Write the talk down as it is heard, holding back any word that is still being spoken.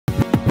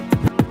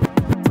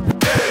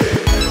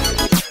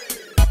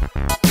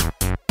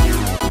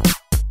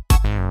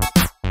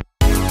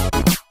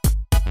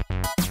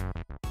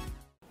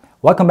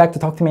Welcome back to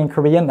Talk to Me in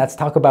Korean. Let's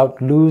talk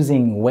about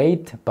losing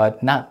weight,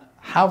 but not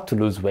how to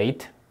lose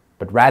weight,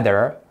 but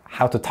rather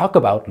how to talk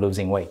about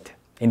losing weight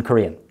in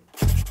Korean.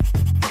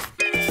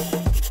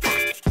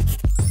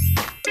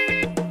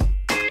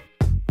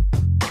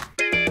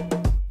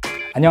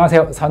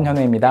 안녕하세요,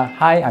 선현우입니다.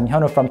 Hi, I'm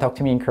Hyunwoo from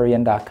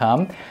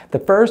talktomeinkorean.com. The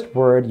first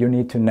word you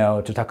need to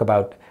know to talk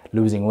about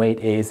losing weight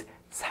is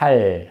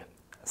살.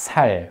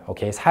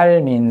 Okay,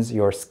 살 means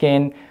your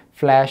skin,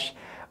 flesh,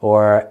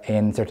 or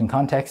in certain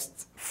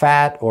contexts,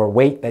 fat or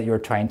weight that you're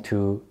trying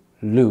to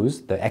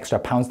lose, the extra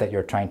pounds that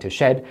you're trying to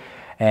shed,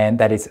 and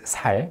that is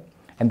살.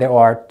 And there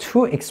are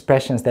two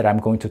expressions that I'm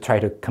going to try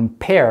to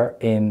compare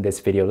in this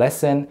video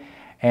lesson.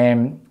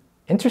 And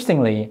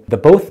interestingly,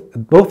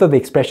 both of the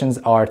expressions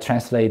are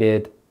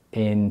translated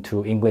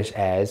into English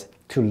as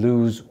to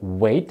lose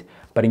weight,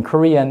 but in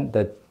Korean,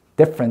 the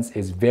difference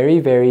is very,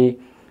 very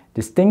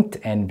distinct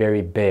and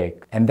very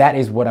big. And that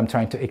is what I'm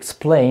trying to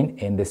explain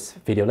in this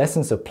video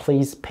lesson, so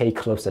please pay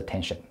close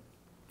attention.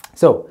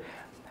 So,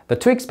 the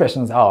two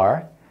expressions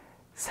are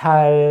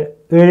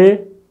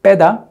살을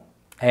빼다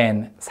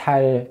and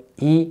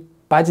살이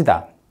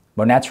빠지다.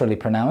 More naturally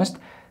pronounced,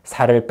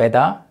 살을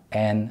빼다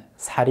and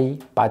살이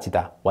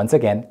빠지다. Once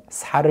again,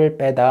 살을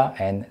빼다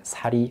and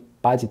살이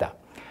빠지다.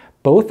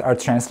 Both are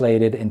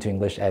translated into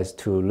English as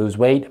to lose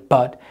weight,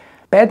 but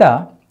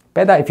빼다,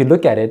 if you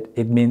look at it,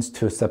 it means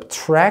to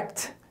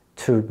subtract,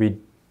 to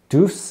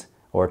reduce,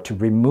 or to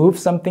remove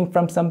something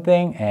from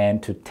something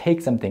and to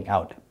take something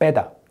out.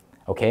 빼다.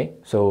 Okay,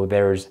 so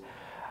there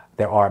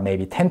are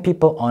maybe 10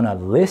 people on a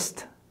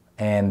list,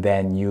 and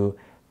then you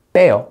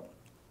빼요.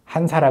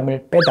 한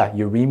사람을 빼다.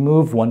 You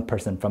remove one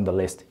person from the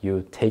list.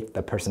 You take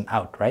the person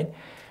out, right?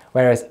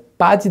 Whereas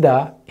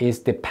빠지다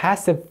is the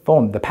passive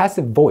form, the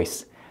passive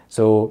voice.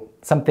 So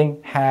something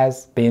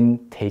has been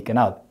taken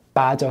out.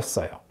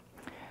 빠졌어요.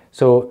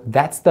 So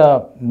that's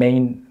the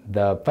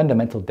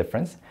fundamental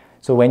difference.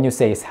 So when you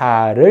say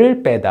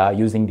살을 빼다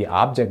using the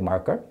object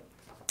marker,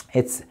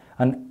 it's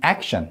an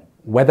action.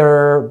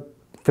 Whether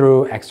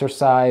through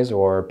exercise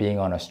or being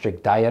on a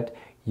strict diet,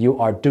 you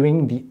are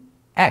doing the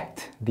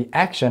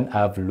action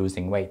of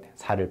losing weight,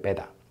 살을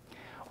빼다.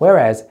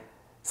 Whereas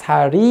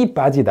살이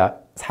빠지다,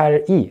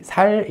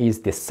 살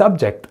is the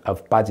subject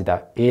of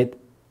빠지다. It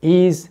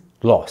is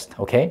lost,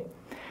 okay?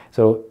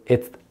 So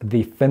it's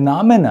the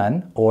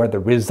phenomenon or the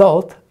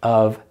result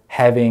of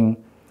having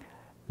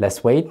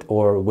less weight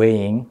or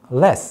weighing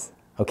less,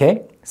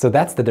 okay? So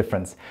that's the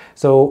difference.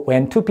 So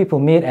when two people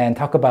meet and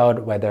talk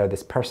about whether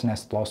this person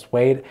has lost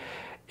weight,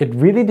 it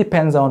really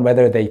depends on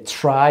whether they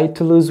try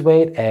to lose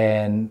weight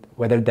and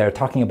whether they're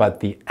talking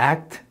about the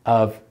act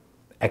of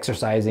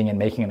exercising and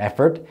making an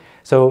effort.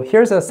 So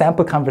here's a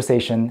sample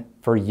conversation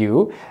for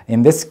you.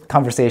 In this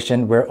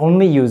conversation, we're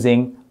only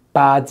using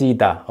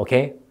빠지다,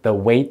 okay? The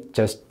weight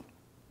just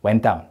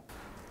went down.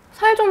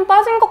 살 좀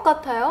빠진 것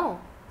같아요.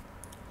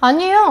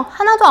 아니에요.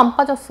 하나도 안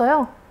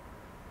빠졌어요.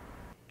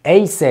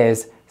 A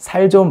says,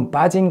 살 좀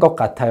빠진 것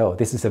같아요.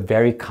 This is a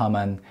very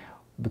common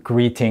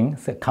greeting,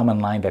 a common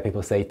line that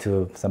people say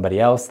to somebody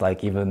else,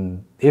 like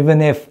even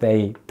if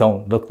they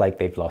don't look like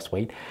they've lost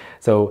weight.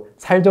 So,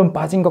 살 좀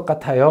빠진 것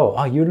같아요.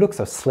 Oh, you look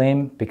so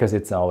slim, because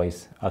it's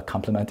always a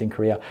compliment in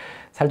Korea.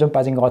 살 좀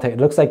빠진 것 같아요. It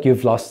looks like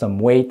you've lost some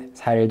weight.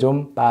 살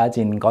좀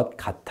빠진 것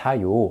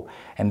같아요.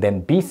 And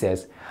then B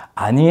says,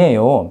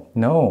 아니에요.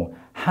 No,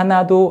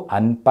 하나도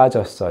안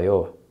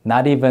빠졌어요.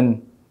 Not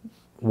even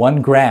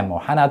 1 gram,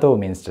 or 하나도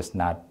means just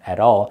not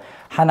at all.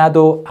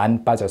 하나도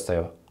안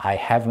빠졌어요. I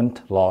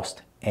haven't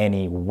lost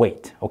any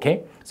weight,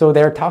 okay? So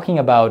they're talking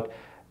about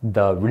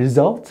the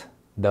result,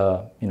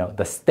 the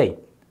state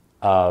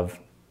of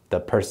the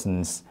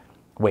person's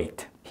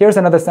weight. Here's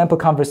another sample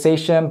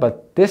conversation,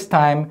 but this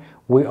time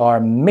we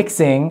are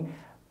mixing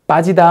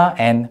빠지다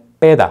and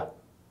빼다.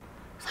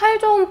 살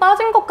좀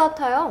빠진 것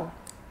같아요.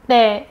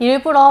 네,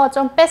 일부러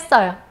좀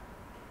뺐어요.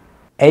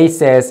 A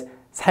says,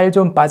 살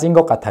좀 빠진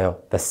것 같아요.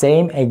 The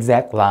same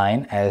exact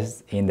line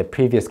as in the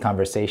previous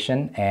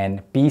conversation.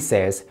 And B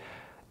says,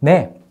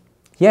 네,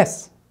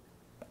 yes.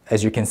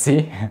 As you can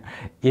see,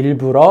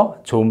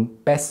 일부러 좀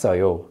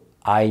뺐어요.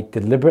 I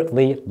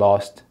deliberately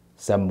lost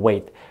some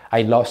weight.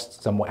 I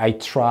lost some weight. I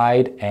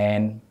tried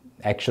and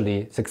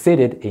actually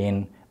succeeded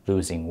in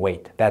losing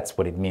weight. That's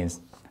what it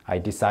means. I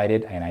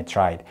decided and I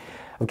tried.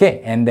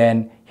 Okay, and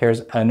then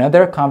here's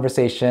another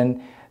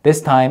conversation.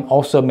 This time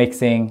also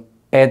mixing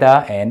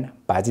빼다 and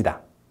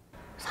빠지다.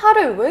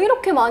 살을 왜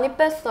이렇게 많이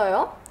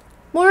뺐어요?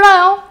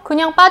 몰라요.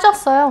 그냥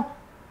빠졌어요.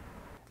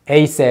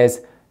 A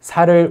says,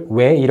 살을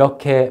왜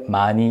이렇게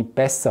많이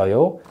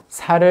뺐어요?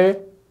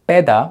 살을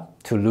빼다,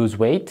 to lose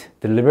weight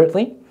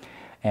deliberately.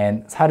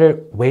 And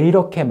살을 왜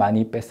이렇게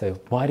많이 뺐어요?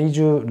 Why did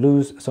you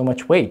lose so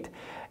much weight?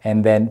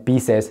 And then B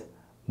says,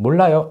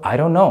 몰라요. I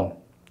don't know.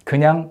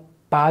 그냥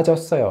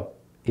빠졌어요.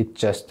 It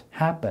just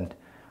happened.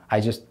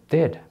 I just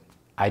did.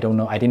 I don't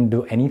know. I didn't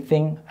do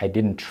anything. I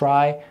didn't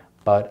try,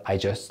 but I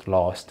just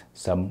lost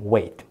some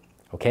weight.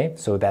 Okay,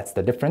 so that's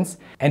the difference.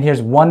 And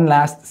here's one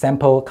last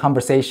sample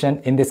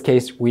conversation. In this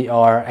case, we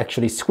are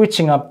actually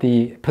switching up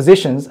the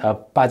positions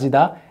of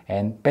빠지다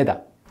and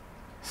빼다.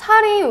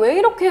 살이 왜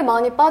이렇게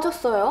많이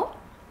빠졌어요?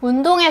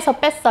 운동해서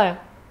뺐어요.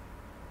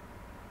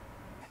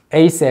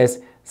 A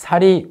says,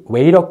 살이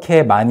왜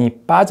이렇게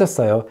많이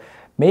빠졌어요?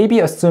 Maybe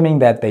assuming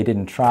that they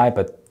didn't try,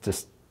 but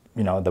just,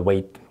 the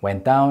weight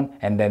went down.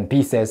 And then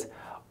B says,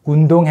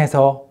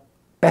 운동해서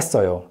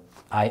뺐어요.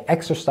 I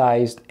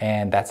exercised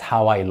and that's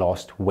how I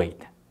lost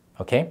weight.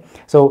 Okay?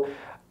 So,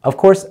 of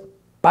course,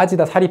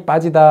 빠지다, 살이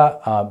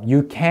빠지다,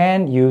 you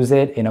can use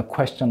it in a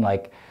question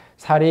like,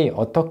 살이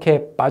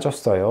어떻게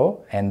빠졌어요?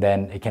 And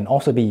then it can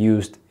also be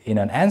used in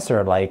an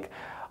answer like,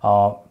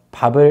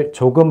 밥을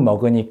조금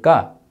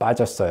먹으니까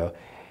빠졌어요.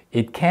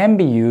 It can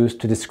be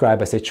used to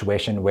describe a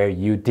situation where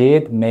you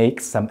did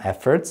make some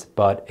efforts,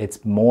 but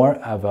it's more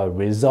of a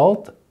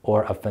result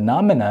or a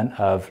phenomenon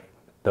of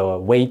the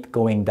weight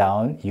going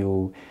down,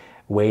 you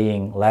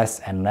weighing less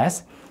and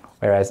less,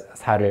 whereas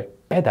살을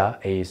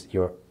빼다 is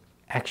your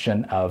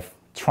action of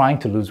trying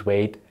to lose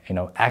weight,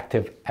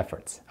 active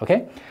efforts,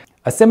 okay?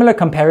 A similar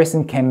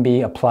comparison can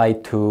be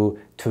applied to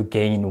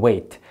gain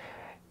weight.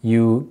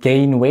 You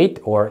gain weight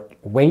or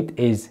weight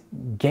is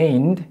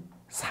gained,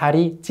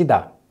 살이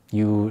찌다.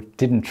 You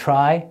didn't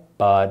try,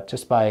 but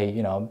just by,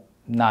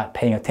 not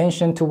paying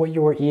attention to what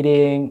you were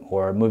eating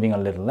or moving a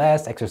little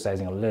less,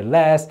 exercising a little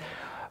less,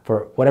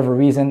 for whatever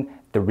reason,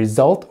 the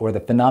result or the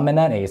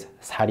phenomenon is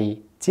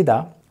살이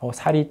찌다.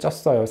 살이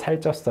쪘어요,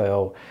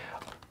 살쪘어요.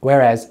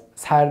 Whereas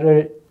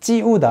살을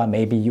찌우다,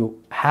 maybe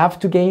you have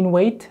to gain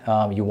weight,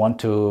 you want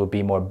to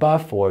be more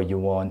buff, or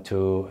you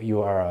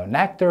are an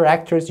actor,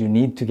 actress, you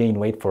need to gain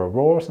weight for a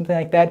role or something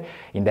like that.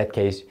 In that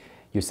case,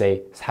 you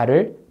say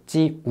살을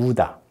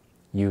찌우다.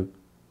 You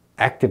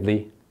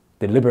actively,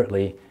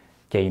 deliberately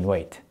gain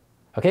weight.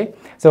 Okay?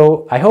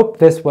 So I hope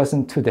this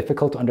wasn't too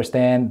difficult to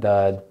understand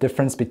the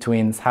difference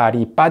between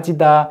살이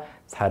빠지다,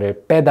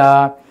 살을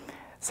빼다,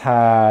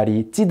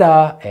 살이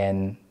찌다,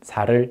 and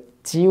살을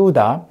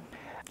찌우다.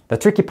 The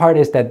tricky part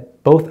is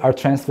that both are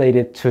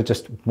translated to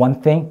just one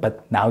thing,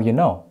 but now you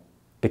know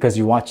because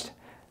you watched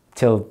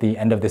till the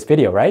end of this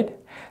video, right?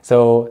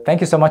 So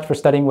thank you so much for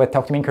studying with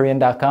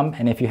TalkToMeInKorean.com,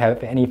 and if you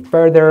have any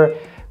further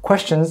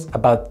questions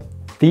about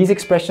these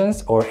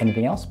expressions or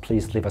anything else,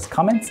 please leave us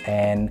comments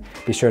and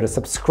be sure to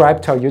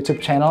subscribe to our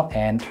YouTube channel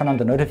and turn on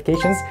the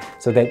notifications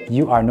so that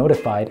you are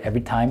notified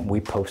every time we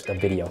post a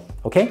video.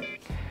 Okay?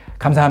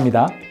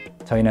 감사합니다.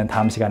 저희는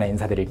다음 시간에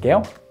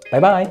인사드릴게요. Bye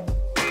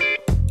bye.